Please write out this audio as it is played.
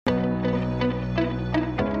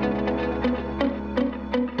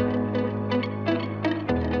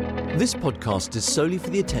This podcast is solely for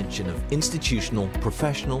the attention of institutional,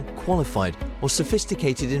 professional, qualified, or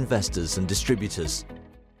sophisticated investors and distributors.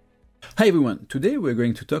 Hi everyone, today we're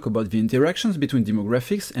going to talk about the interactions between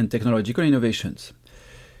demographics and technological innovations.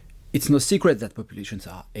 It's no secret that populations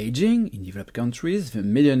are aging. In developed countries, the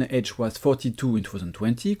median age was 42 in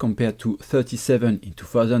 2020 compared to 37 in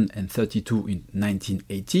 2000 and 32 in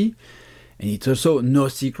 1980. And it's also no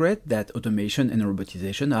secret that automation and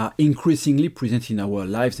robotization are increasingly present in our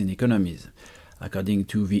lives and economies. According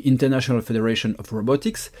to the International Federation of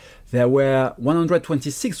Robotics, there were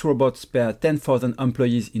 126 robots per 10,000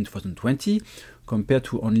 employees in 2020, compared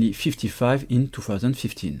to only 55 in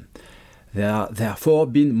 2015. There are therefore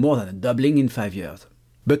been more than a doubling in 5 years.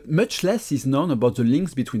 But much less is known about the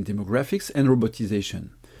links between demographics and robotization.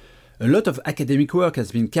 A lot of academic work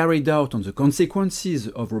has been carried out on the consequences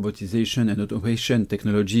of robotization and automation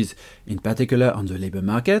technologies, in particular on the labor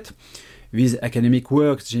market. These academic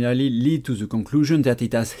works generally lead to the conclusion that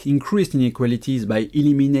it has increased inequalities by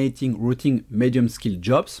eliminating routine medium-skilled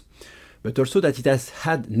jobs, but also that it has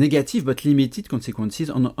had negative but limited consequences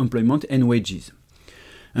on employment and wages.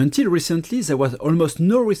 Until recently, there was almost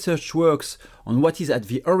no research works on what is at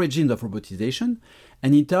the origin of robotization,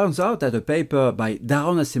 and it turns out that a paper by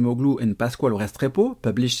Daron Acemoglu and Pascual Restrepo,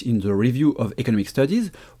 published in the Review of Economic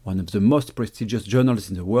Studies, one of the most prestigious journals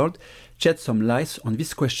in the world, shed some light on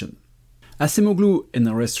this question. Acemoglu and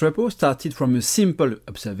Restrepo started from a simple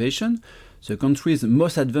observation: the countries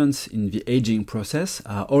most advanced in the aging process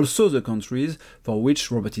are also the countries for which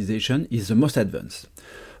robotization is the most advanced.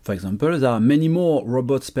 For example, there are many more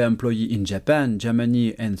robots per employee in Japan,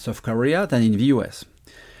 Germany, and South Korea than in the US.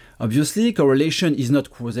 Obviously, correlation is not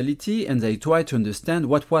causality, and they try to understand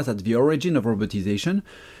what was at the origin of robotization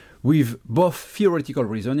with both theoretical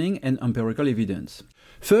reasoning and empirical evidence.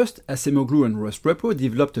 First, Acemoglu and Restrepo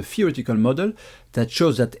developed a theoretical model that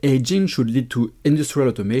shows that aging should lead to industrial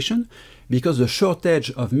automation because the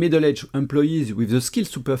shortage of middle-aged employees with the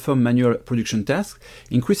skills to perform manual production tasks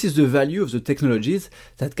increases the value of the technologies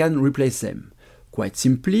that can replace them. Quite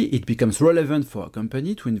simply, it becomes relevant for a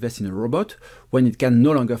company to invest in a robot when it can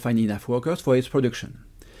no longer find enough workers for its production.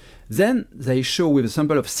 Then they show with a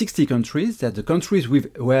sample of 60 countries that the countries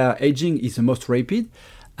where aging is the most rapid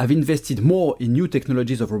have invested more in new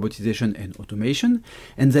technologies of robotization and automation,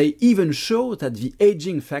 and they even show that the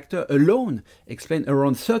aging factor alone explains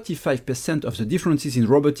around 35% of the differences in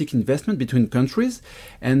robotic investment between countries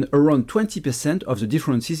and around 20% of the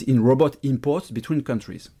differences in robot imports between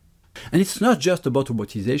countries. And it's not just about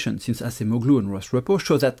robotization, since Acemoglu and Restrepo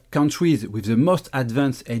show that countries with the most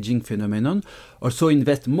advanced aging phenomenon also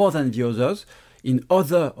invest more than the others in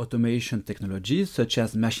other automation technologies, such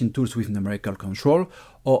as machine tools with numerical control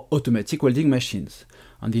or automatic welding machines.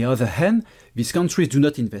 On the other hand, these countries do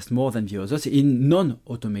not invest more than the others in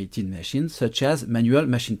non-automated machines, such as manual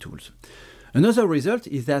machine tools. Another result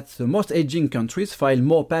is that the most aging countries file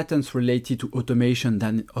more patents related to automation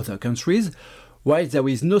than other countries, while there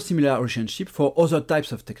is no similar relationship for other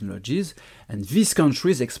types of technologies, and these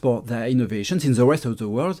countries export their innovations in the rest of the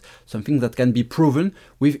world, something that can be proven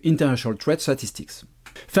with international trade statistics.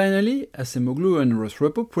 Finally, Acemoglu and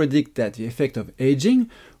Restrepo predict that the effect of aging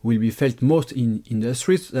will be felt most in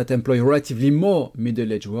industries that employ relatively more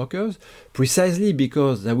middle-aged workers, precisely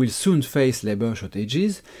because they will soon face labor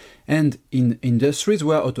shortages, and in industries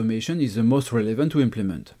where automation is the most relevant to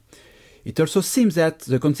implement. It also seems that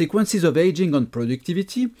the consequences of aging on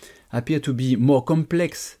productivity appear to be more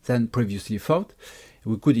complex than previously thought.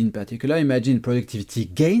 We could in particular imagine productivity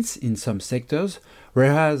gains in some sectors,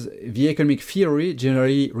 whereas the economic theory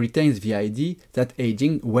generally retains the idea that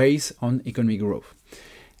aging weighs on economic growth.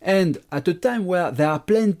 And at a time where there are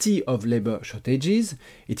plenty of labor shortages,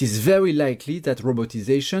 it is very likely that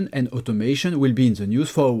robotization and automation will be in the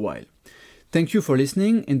news for a while. Thank you for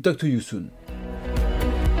listening, and talk to you soon.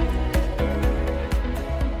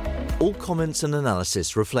 All comments and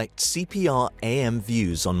analysis reflect CPR AM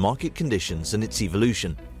views on market conditions and its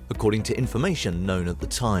evolution, according to information known at the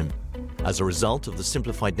time. As a result of the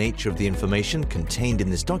simplified nature of the information contained in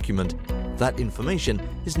this document, that information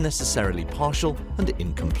is necessarily partial and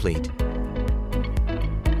incomplete.